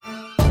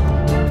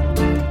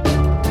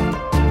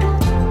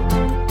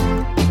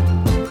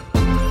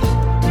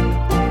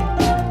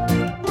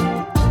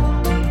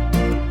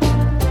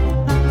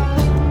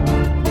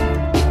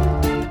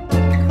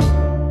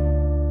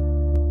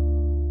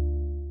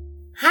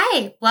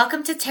Hi,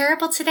 welcome to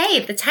Terrible Today,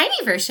 the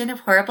tiny version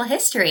of horrible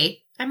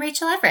history. I'm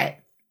Rachel Everett.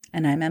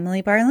 And I'm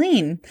Emily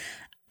Barleen.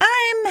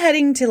 I'm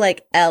heading to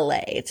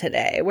LA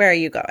today. Where are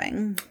you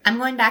going? I'm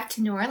going back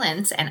to New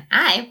Orleans, and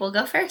I will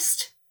go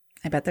first.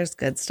 I bet there's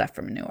good stuff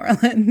from New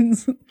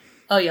Orleans.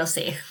 Oh, you'll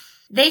see.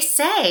 They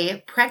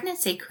say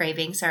pregnancy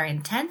cravings are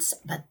intense,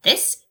 but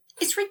this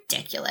is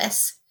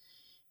ridiculous.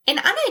 An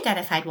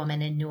unidentified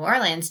woman in New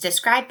Orleans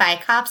described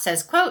by cops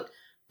as, quote,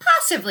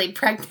 possibly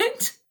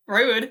pregnant,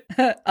 rude,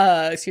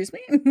 excuse me?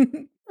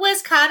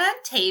 was caught on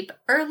tape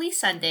early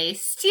Sunday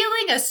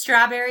stealing a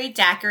strawberry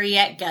daiquiri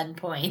at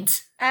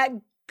gunpoint. At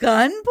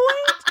gunpoint?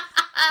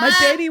 My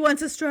baby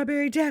wants a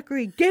strawberry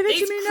daiquiri. Give it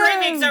to me now.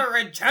 These cravings are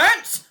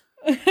intense.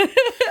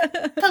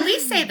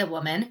 Police say the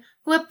woman,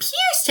 who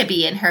appears to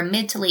be in her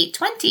mid to late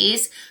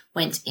 20s,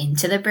 went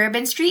into the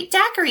Bourbon Street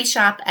daiquiri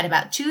shop at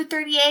about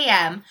 2:30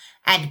 a.m.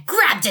 and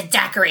grabbed a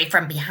daiquiri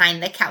from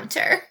behind the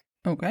counter.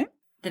 Okay.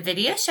 The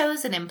video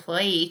shows an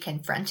employee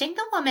confronting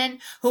the woman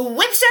who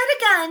whips out a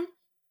gun.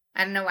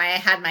 I don't know why I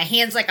had my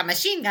hands like a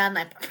machine gun,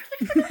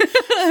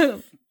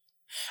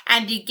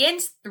 and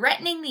begins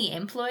threatening the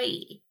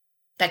employee.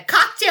 The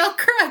cocktail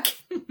crook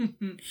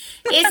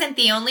isn't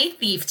the only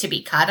thief to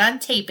be caught on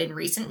tape in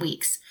recent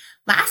weeks.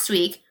 Last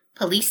week,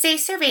 police say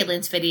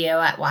surveillance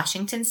video at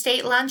Washington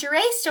State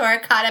lingerie store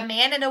caught a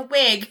man in a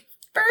wig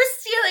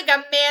first stealing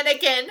a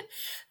mannequin,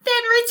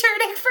 then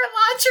returning for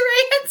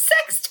lingerie and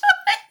sex toys.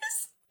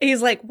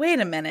 He's like,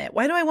 wait a minute.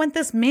 Why do I want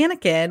this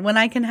mannequin when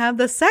I can have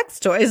the sex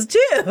toys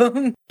too?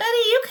 Buddy,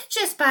 you could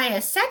just buy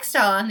a sex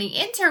doll on the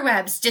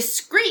interwebs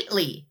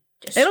discreetly.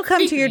 It'll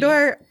come to your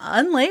door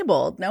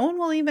unlabeled. No one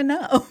will even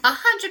know.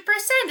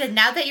 100%. And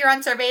now that you're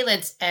on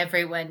surveillance,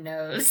 everyone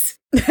knows.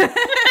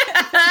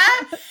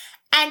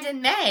 And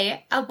in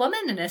May, a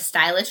woman in a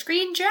stylish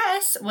green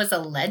dress was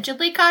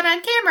allegedly caught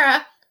on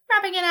camera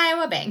robbing an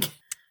Iowa bank.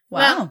 Wow.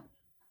 Well,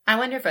 I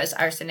wonder if it was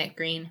arsenic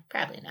green.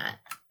 Probably not.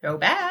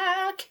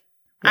 Throwback.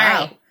 Wow. All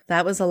right.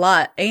 That was a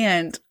lot.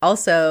 And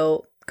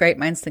also, great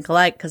minds think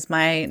alike, because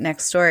my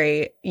next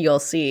story, you'll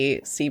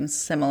see, seems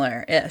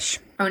similar-ish.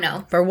 Oh,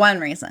 no. For one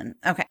reason.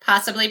 Okay.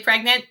 Possibly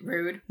pregnant?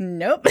 Rude.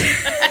 Nope.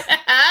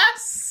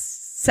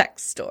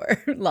 Sex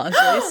store.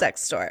 Lingerie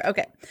sex store.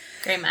 Okay.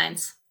 Great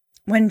minds.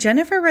 When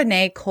Jennifer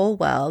Renee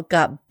Colwell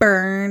got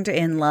burned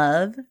in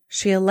love,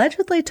 she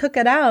allegedly took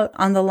it out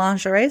on the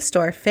lingerie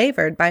store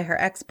favored by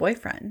her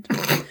ex-boyfriend.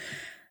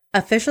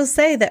 Officials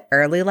say that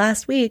early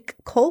last week,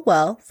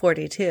 Colwell,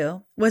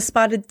 42, was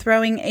spotted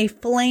throwing a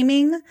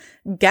flaming,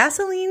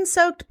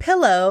 gasoline-soaked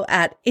pillow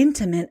at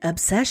Intimate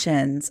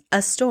Obsessions,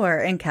 a store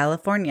in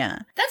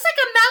California. That's like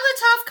a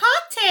Molotov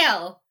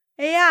cocktail.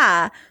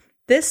 Yeah.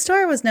 This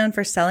store was known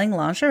for selling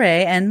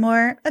lingerie and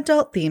more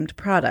adult-themed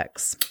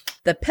products.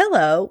 The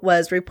pillow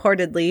was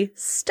reportedly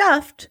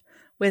stuffed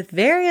with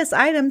various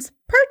items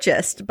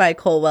purchased by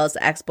Colwell's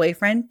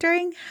ex-boyfriend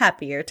during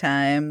happier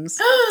times.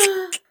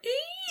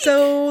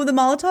 So the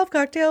Molotov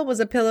cocktail was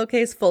a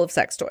pillowcase full of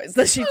sex toys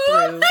that she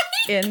threw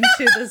into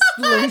this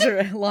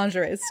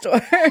lingerie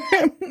store.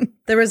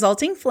 The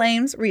resulting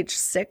flames reached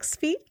 6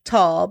 feet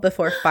tall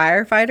before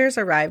firefighters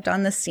arrived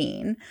on the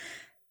scene.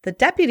 The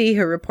deputy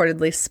who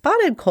reportedly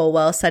spotted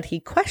Colwell said he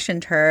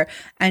questioned her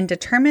and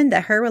determined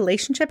that her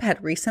relationship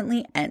had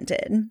recently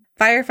ended.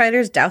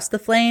 Firefighters doused the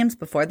flames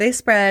before they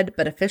spread,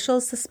 but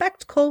officials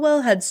suspect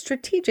Colwell had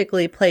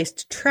strategically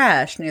placed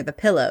trash near the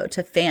pillow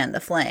to fan the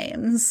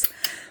flames.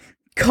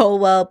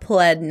 Colwell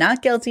pled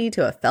not guilty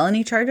to a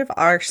felony charge of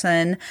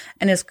arson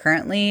and is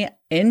currently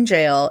in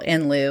jail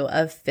in lieu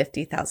of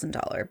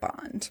 $50,000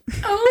 bond.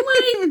 Oh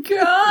my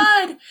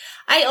God.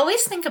 I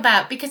always think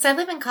about, because I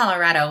live in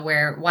Colorado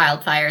where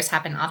wildfires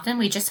happen often.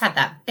 We just had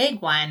that big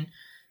one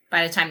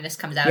by the time this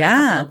comes out a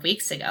couple of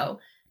weeks ago.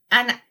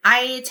 And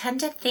I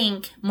tend to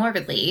think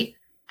morbidly,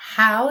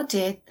 how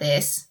did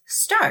this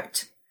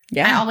start?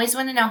 Yeah. I always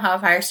want to know how a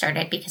fire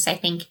started because I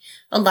think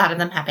a lot of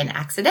them happen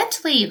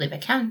accidentally. You leave a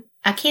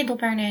candle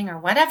burning or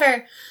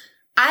whatever.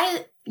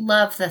 I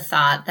love the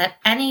thought that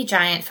any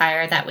giant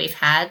fire that we've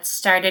had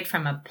started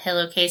from a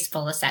pillowcase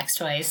full of sex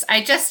toys. I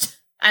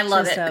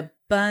love it. Just a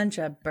bunch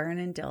of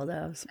burning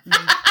dildos.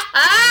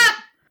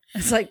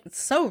 It's like,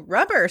 it's so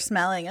rubber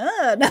smelling.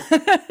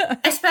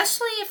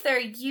 Especially if they're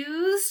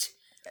used.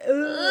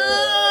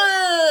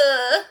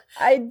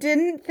 I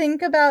didn't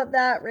think about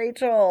that,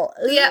 Rachel.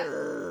 Yeah.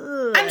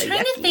 I'm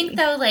trying to think,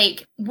 though,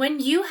 when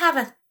you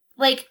have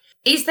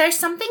is there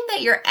something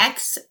that your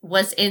ex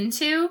was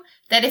into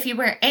that if you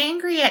were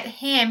angry at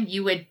him,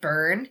 you would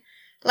burn?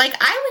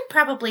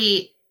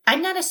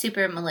 I'm not a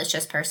super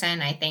malicious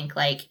person. I think,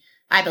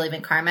 I believe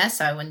in karma,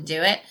 so I wouldn't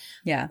do it.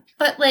 Yeah.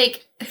 But,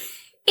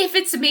 if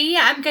it's me,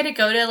 I'm going to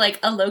go to,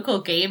 a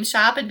local game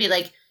shop and be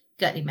like,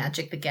 got any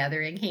Magic the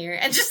Gathering here?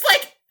 And just,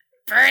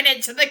 burn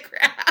it to the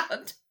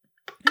ground.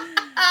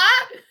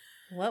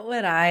 What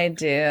would I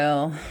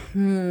do?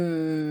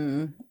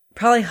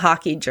 Probably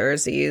hockey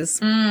jerseys.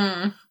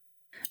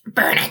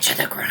 Burn it to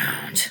the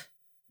ground.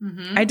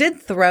 Mm-hmm. I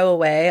did throw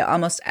away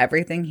almost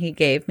everything he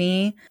gave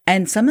me.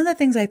 And some of the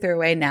things I threw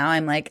away now,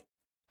 I'm like,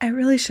 I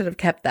really should have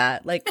kept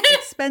that. Like,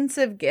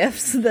 expensive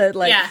gifts that,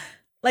 like, Yeah.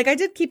 like, I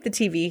did keep the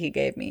TV he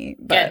gave me,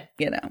 but,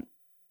 Good. you know,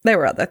 there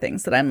were other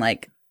things that I'm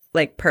like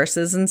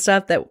purses and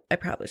stuff that I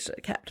probably should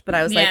have kept. But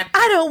I was Yeah. like,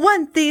 I don't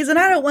want these, and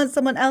I don't want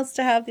someone else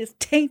to have this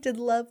tainted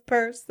love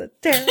purse. That's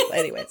terrible.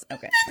 Anyways,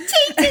 okay.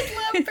 Tainted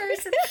love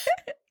person.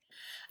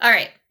 All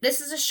right.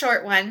 This is a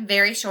short one,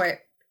 very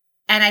short.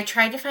 And I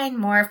tried to find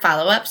more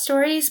follow-up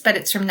stories, but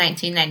it's from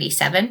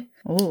 1997.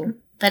 Ooh.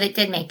 But it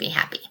did make me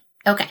happy.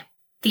 Okay.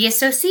 The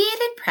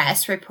Associated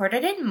Press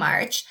reported in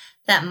March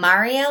that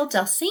Mario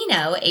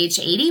Delcino, age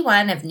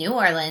 81 of New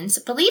Orleans,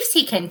 believes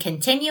he can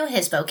continue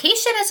his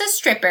vocation as a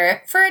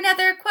stripper for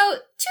another, quote,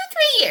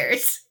 2-3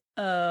 years.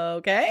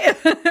 Okay.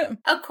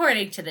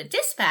 According to the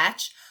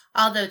Dispatch,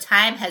 although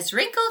time has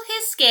wrinkled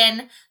his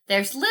skin,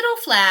 there's little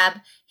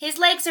flab, his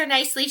legs are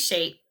nicely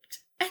shaped,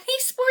 and he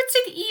sports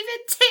an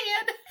even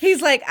tan.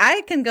 He's like,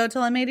 I can go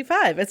till I'm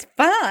 85. It's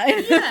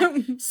fine. Yeah.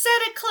 Said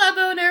a club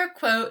owner,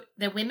 quote,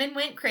 the women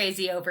went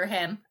crazy over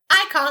him.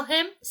 I call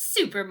him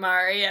Super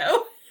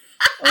Mario.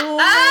 Oh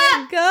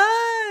my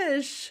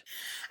gosh.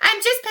 I'm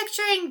just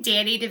picturing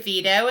Danny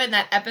DeVito in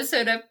that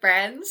episode of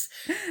Friends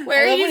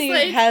where I love he's when he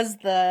like, has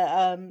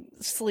the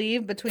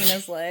sleeve between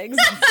his legs.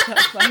 It's so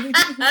funny.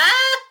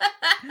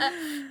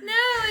 no,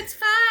 it's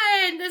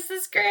fine. This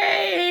is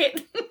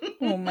great.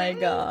 Oh my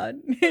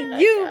God.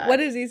 God. What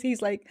is he?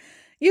 He's like,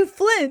 you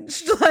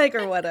flinched, like,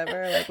 or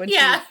whatever. Like when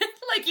Yeah,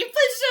 like you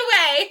pushed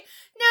away.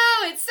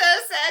 No, it's so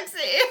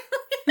sexy.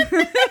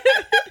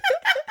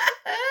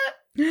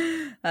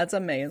 That's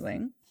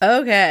amazing.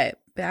 Okay,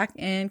 back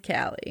in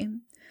Cali.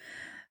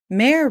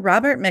 Mayor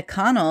Robert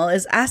McConnell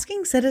is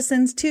asking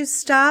citizens to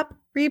stop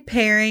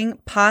repairing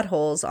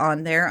potholes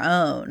on their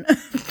own.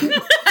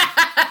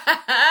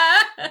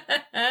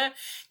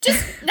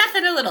 Just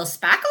nothing a little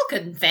spackle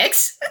couldn't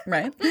fix.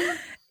 Right.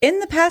 In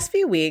the past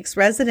few weeks,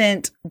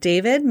 resident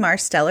David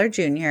Marsteller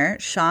Jr.,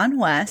 Sean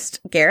West,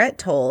 Garrett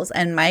Tolles,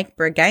 and Mike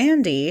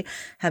Brigandi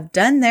have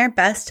done their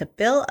best to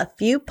fill a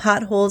few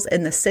potholes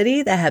in the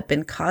city that have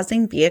been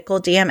causing vehicle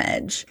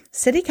damage.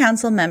 City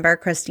Council member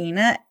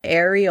Christina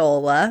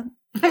Ariola,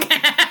 maybe?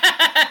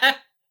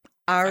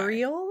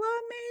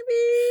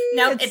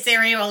 No, it's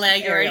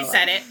Areola. You already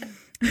said it.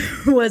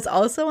 Was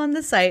also on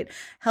the site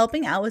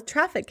helping out with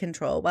traffic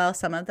control while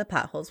some of the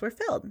potholes were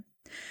filled.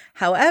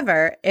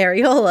 However,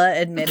 Ariola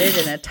admitted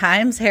in a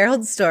Times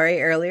Herald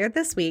story earlier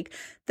this week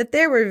that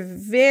there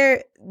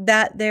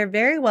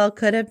very well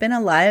could have been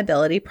a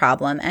liability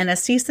problem and a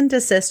cease and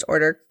desist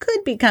order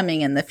could be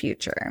coming in the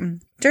future.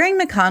 During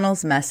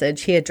McConnell's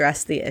message, he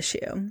addressed the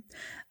issue.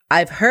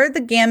 I've heard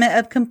the gamut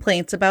of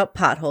complaints about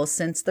potholes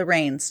since the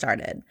rain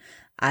started.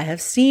 I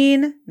have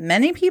seen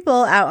many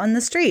people out on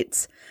the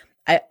streets.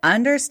 I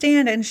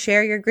understand and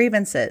share your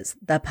grievances.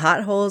 The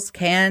potholes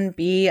can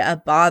be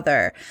a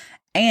bother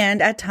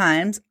and at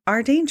times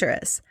are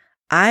dangerous.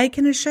 I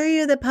can assure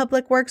you that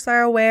Public Works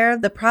are aware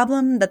of the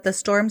problem that the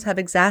storms have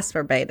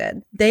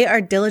exacerbated. They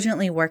are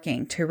diligently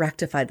working to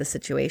rectify the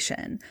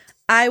situation.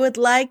 I would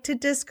like to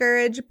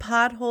discourage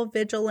pothole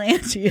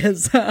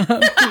vigilantism,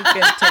 he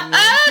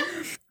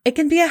continued. It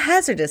can be a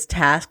hazardous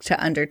task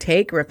to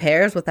undertake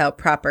repairs without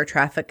proper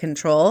traffic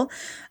control.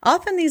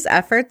 Often these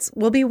efforts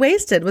will be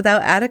wasted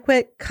without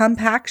adequate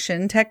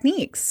compaction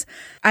techniques.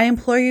 I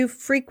implore you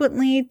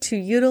frequently to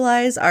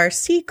utilize our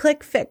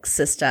C-Click Fix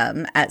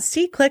system at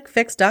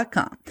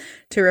cclickfix.com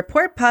to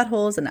report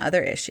potholes and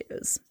other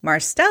issues.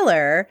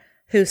 Marsteller,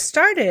 who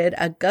started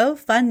a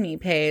GoFundMe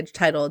page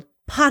titled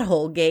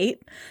Pothole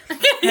Gate,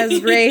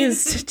 has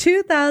raised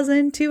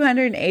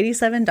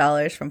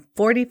 $2,287 from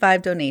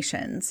 45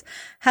 donations.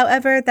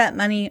 However, that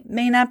money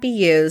may not be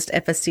used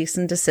if a cease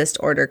and desist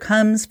order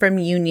comes from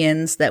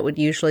unions that would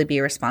usually be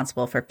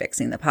responsible for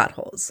fixing the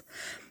potholes.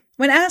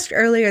 When asked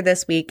earlier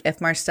this week if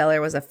Marsteller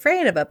was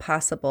afraid of a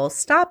possible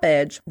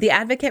stoppage, the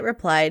advocate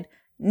replied,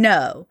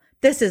 "No.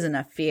 This isn't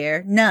a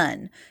fear.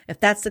 None. If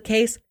that's the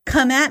case,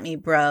 come at me,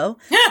 bro."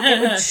 It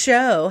would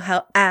show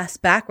how ass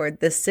backward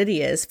this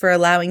city is for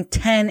allowing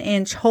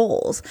 10-inch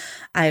holes.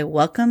 I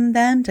welcome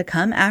them to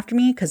come after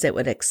me because it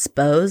would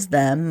expose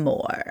them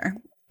more.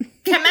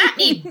 Come at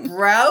me,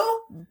 bro.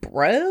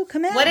 Bro,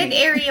 come at What me. did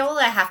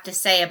Areola have to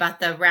say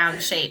about the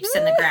round shapes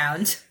in the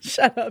ground?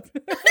 Shut up.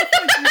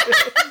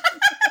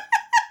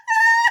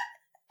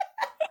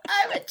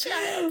 I'm a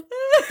child.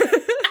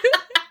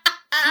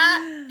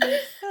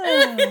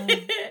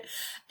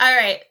 All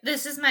right,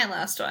 this is my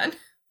last one.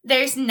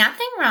 There's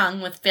nothing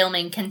wrong with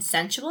filming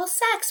consensual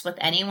sex with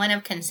anyone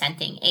of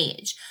consenting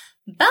age,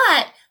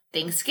 but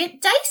things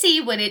get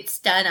dicey when it's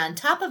done on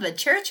top of a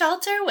church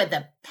altar with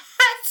a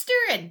pastor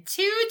and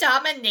 2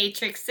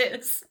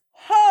 dominatrixes.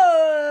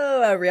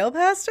 Oh, a real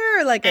pastor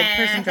or like a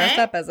person dressed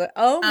up as a...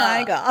 Oh,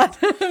 my God.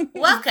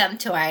 Welcome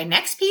to our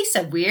next piece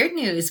of weird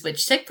news,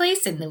 which took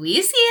place in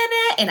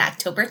Louisiana in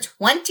October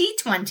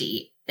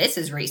 2020. This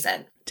is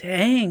recent.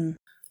 Dang.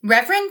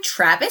 Reverend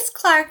Travis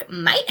Clark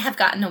might have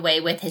gotten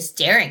away with his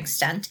daring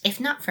stunt if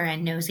not for a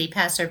nosy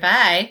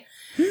passerby.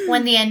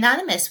 When the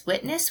anonymous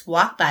witness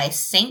walked by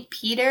St.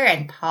 Peter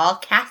and Paul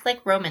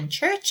Catholic Roman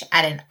Church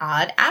at an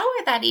odd hour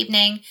that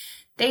evening,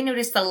 they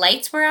noticed the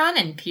lights were on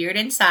and peered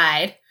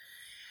inside.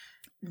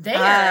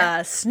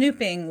 There.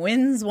 Snooping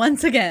wins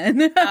once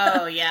again.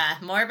 Oh, yeah.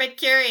 Morbid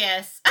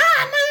curious.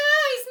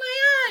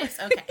 My eyes.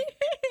 Okay.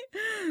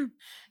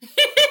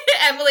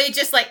 Emily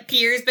just, like,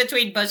 peers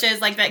between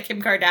bushes like that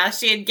Kim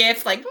Kardashian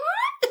gif, like,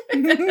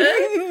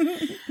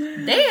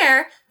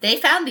 There, they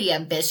found the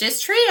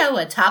ambitious trio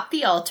atop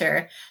the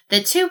altar,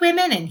 the two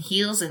women in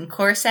heels and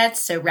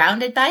corsets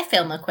surrounded by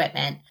film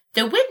equipment.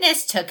 The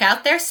witness took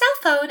out their cell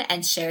phone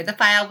and shared the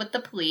file with the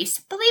police,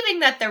 believing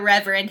that the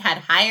Reverend had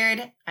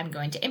hired, I'm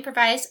going to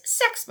improvise,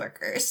 sex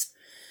workers.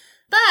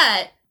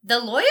 But the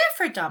lawyer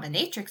for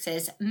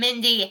dominatrixes,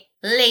 Mindy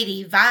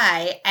Lady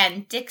Vi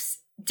and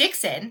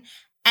Dixon,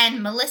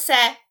 and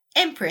Melissa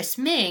Empress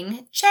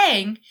Ming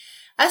Chang,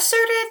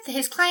 asserted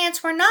his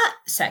clients were not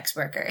sex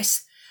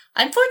workers.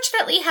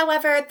 Unfortunately,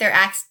 however, their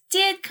acts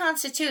did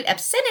constitute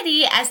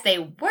obscenity as they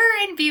were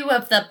in view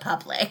of the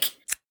public.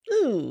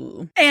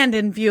 Ooh. And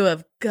in view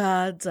of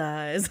God's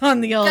eyes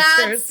on the altar.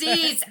 God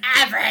sees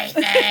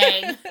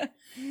everything.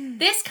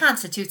 This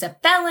constitutes a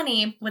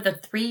felony with a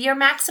 3-year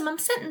maximum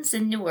sentence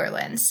in New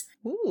Orleans.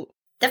 Ooh.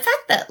 The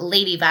fact that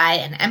Lady Vi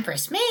and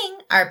Empress Ming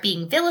are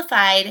being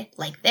vilified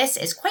like this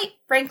is quite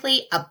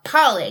frankly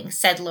appalling,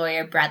 said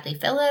lawyer Bradley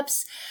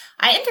Phillips.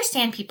 I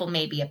understand people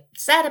may be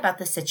upset about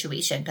the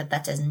situation, but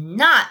that does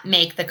not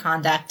make the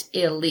conduct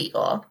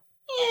illegal.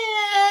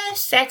 Yeah,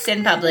 sex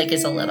in public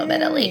is a little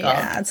bit illegal.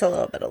 Yeah, it's a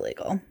little bit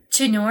illegal.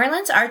 To New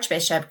Orleans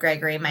Archbishop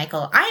Gregory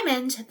Michael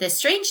Imond, this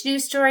strange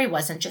news story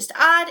wasn't just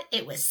odd,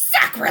 it was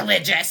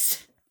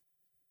sacrilegious.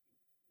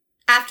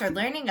 After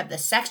learning of the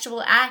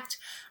sexual act,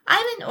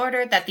 Imond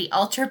ordered that the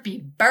altar be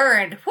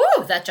burned.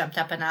 Whew, that jumped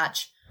up a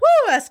notch.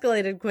 Woo,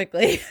 escalated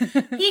quickly.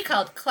 He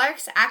called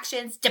Clark's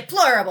actions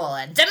deplorable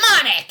and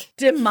demonic.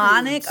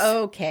 Demonic?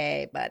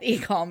 Okay, buddy,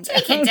 calm down.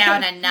 Take it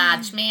down a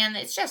notch, man.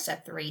 It's just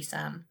a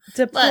threesome.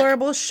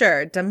 Deplorable, Look,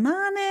 sure.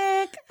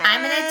 Demonic?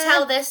 I'm going to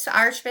tell this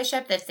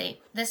archbishop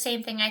the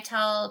same thing I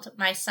told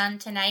my son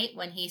tonight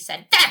when he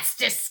said, "That's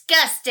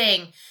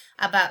disgusting,"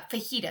 about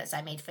fajitas.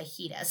 I made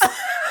fajitas.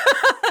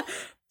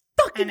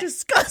 Fucking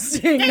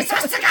disgusting. They're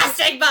so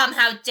disgusting, Mom.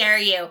 How dare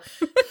you?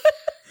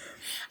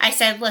 I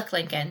said, "Look,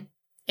 Lincoln,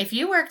 if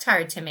you worked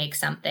hard to make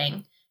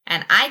something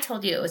and I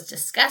told you it was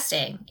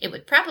disgusting, it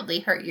would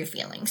probably hurt your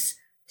feelings.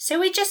 So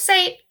we just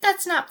say,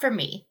 that's not for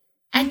me.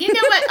 And you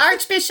know what,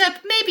 Archbishop?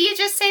 Maybe you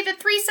just say the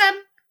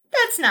threesome,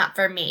 that's not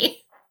for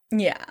me."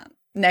 Yeah.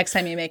 Next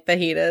time you make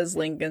fajitas,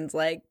 Lincoln's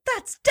like,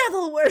 "That's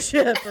devil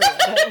worship."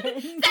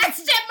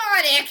 That's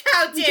demonic.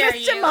 How dare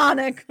you? Just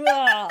demonic.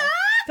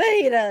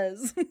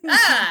 Fajitas.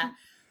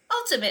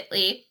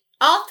 Ultimately,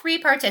 all 3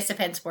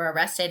 participants were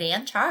arrested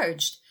and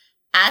charged.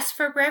 As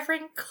for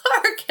Reverend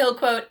Clark, he'll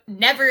quote,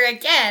 "never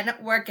again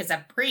work as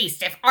a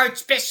priest if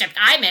Archbishop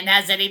Imond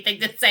has anything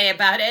to say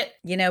about it."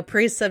 You know,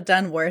 priests have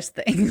done worse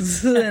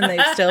things, and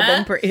they've still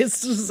been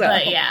priests. So.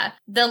 But yeah,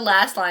 the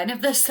last line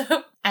of this,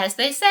 though, as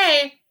they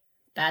say,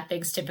 bad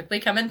things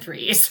typically come in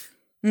 3s.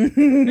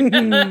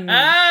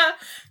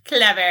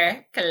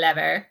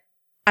 Clever.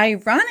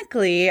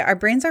 Ironically, our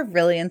brains are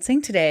really in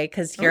sync today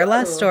because your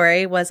last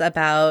story was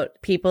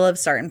about people of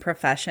certain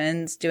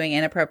professions doing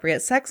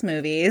inappropriate sex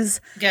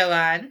movies. Go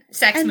on.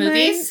 Sex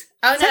movies?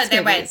 Oh, no,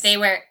 they're right. They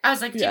were, I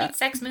was like, do you mean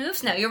sex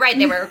moves? No, you're right.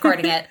 They were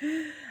recording it.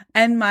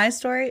 And my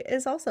story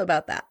is also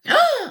about that.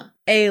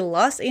 A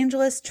Los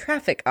Angeles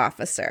traffic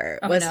officer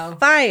was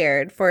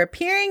fired for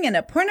appearing in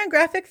a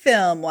pornographic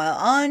film while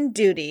on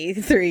duty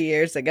 3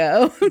 years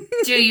ago.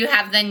 Do you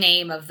have the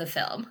name of the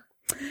film?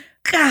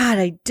 God,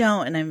 I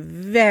don't, and I'm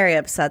very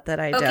upset that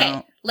I don't.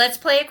 Okay, let's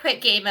play a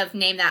quick game of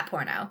Name That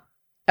Porno.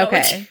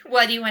 Okay.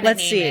 What do you want to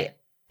name it?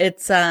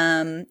 It's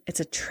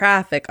a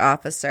traffic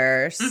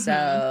officer,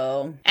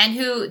 so...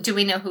 And do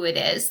we know who it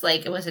is?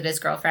 Like, was it his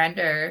girlfriend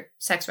or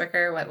sex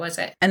worker? What was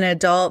it? An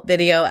adult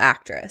video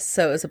actress,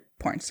 so it was a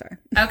porn star.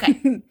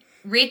 Okay.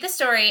 Read the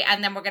story,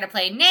 and then we're going to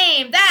play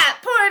Name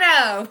That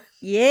Porno!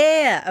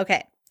 Yeah,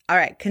 okay. All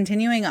right,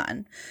 continuing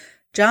on.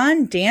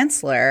 John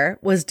Dantzler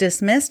was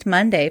dismissed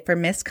Monday for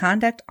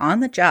misconduct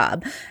on the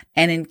job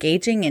and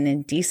engaging in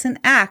indecent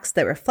acts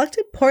that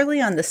reflected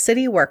poorly on the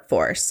city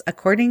workforce,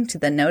 according to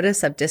the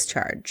notice of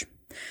discharge.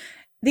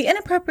 The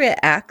inappropriate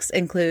acts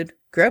include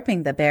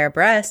groping the bare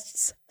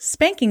breasts,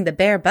 spanking the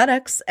bare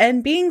buttocks,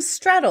 and being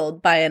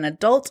straddled by an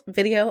adult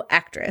video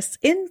actress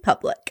in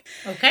public.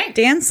 Okay.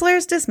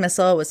 Dantzler's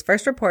dismissal was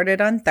first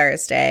reported on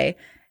Thursday.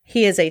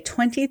 He is a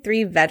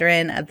 23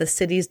 veteran of the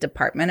city's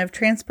Department of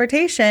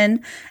Transportation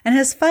and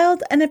has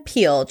filed an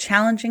appeal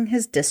challenging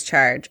his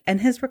discharge,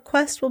 and his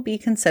request will be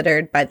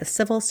considered by the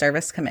Civil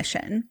Service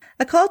Commission.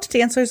 A call to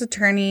Dantzler's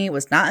attorney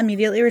was not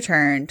immediately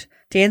returned.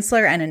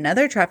 Dantzler and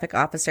another traffic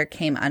officer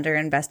came under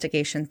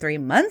investigation 3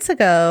 months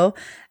ago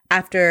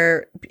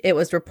after it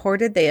was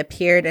reported they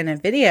appeared in a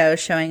video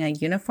showing a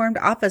uniformed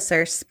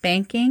officer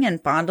spanking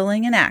and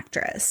fondling an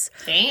actress.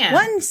 Damn.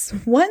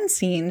 One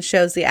scene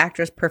shows the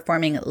actress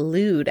performing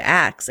lewd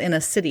acts in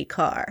a city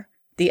car.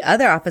 The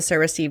other officer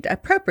received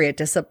appropriate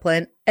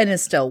discipline and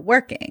is still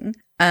working.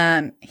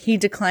 He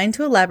declined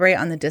to elaborate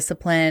on the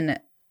discipline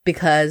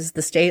because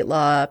the state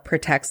law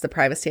protects the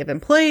privacy of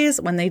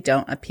employees when they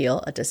don't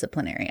appeal a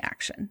disciplinary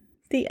action.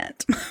 The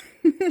end.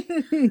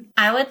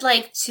 I would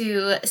like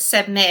to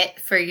submit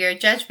for your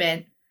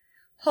judgment.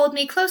 Hold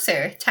me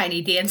closer,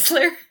 Tiny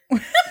Dantzler.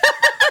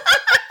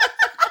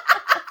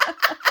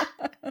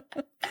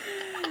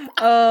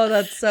 Oh,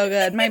 that's so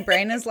good. My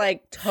brain is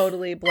like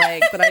totally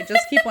blank, but I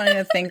just keep wanting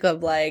to think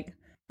of like,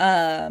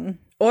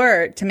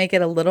 or to make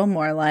it a little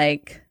more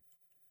like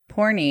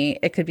porny,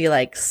 it could be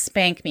like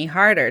spank me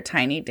harder,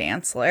 Tiny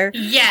Dantzler.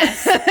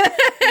 Yes.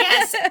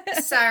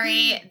 Yes.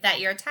 Sorry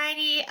that you're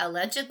tiny,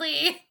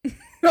 allegedly.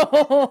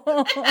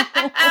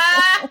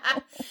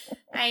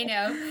 I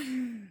know.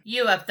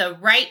 You have the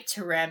right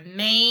to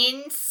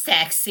remain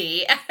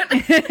sexy.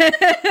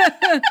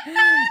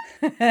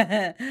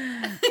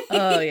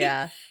 Oh,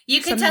 yeah. You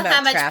can Something tell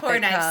how about much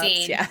porn traffic I've cops.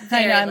 seen. Yeah, I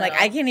Very know. I'm like,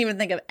 little. I can't even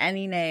think of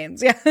any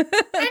names. Yeah.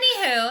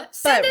 Anywho,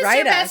 send us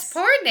write your us. best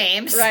porn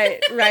names. Right.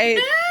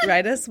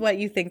 Write us what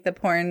you think the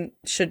porn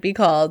should be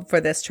called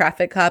for this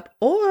traffic cop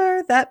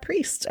or that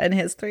priest and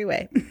his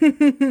three-way.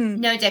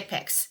 No dick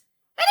pics.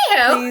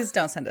 Anywho, Please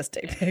don't send us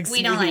dick pics.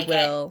 We don't like it.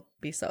 will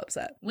be so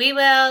upset. we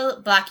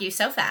will block you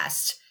so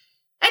fast.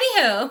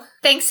 Anywho,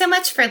 thanks so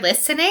much for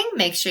listening.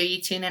 Make sure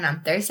you tune in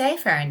on Thursday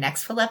for our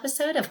next full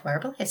episode of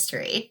Horrible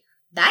History.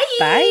 Bye.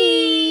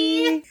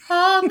 Bye.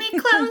 Hold me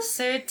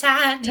closer,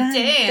 Tiny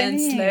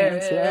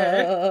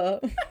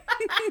Dantzler.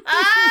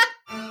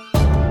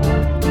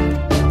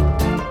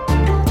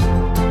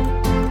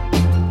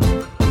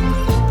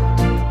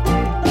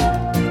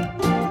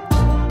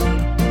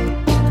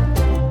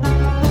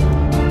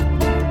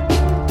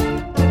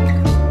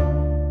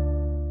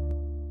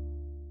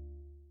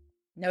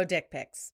 No dick pics.